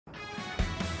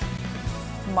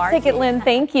Margie. Take it, Lynn.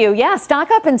 Thank you. Yeah, stock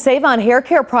up and save on hair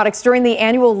care products during the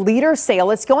annual Leader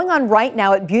Sale. It's going on right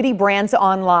now at Beauty Brands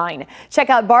Online. Check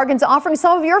out bargains offering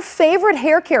some of your favorite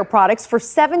hair care products for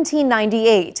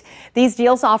 $17.98. These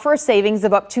deals offer a savings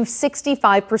of up to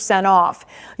 65% off.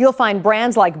 You'll find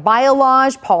brands like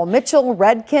Biolage, Paul Mitchell,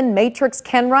 Redken, Matrix,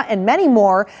 Kenra, and many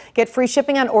more. Get free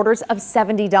shipping on orders of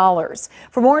 $70.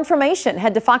 For more information,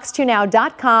 head to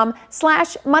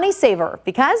fox2now.com/moneysaver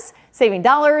because saving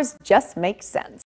dollars just makes sense.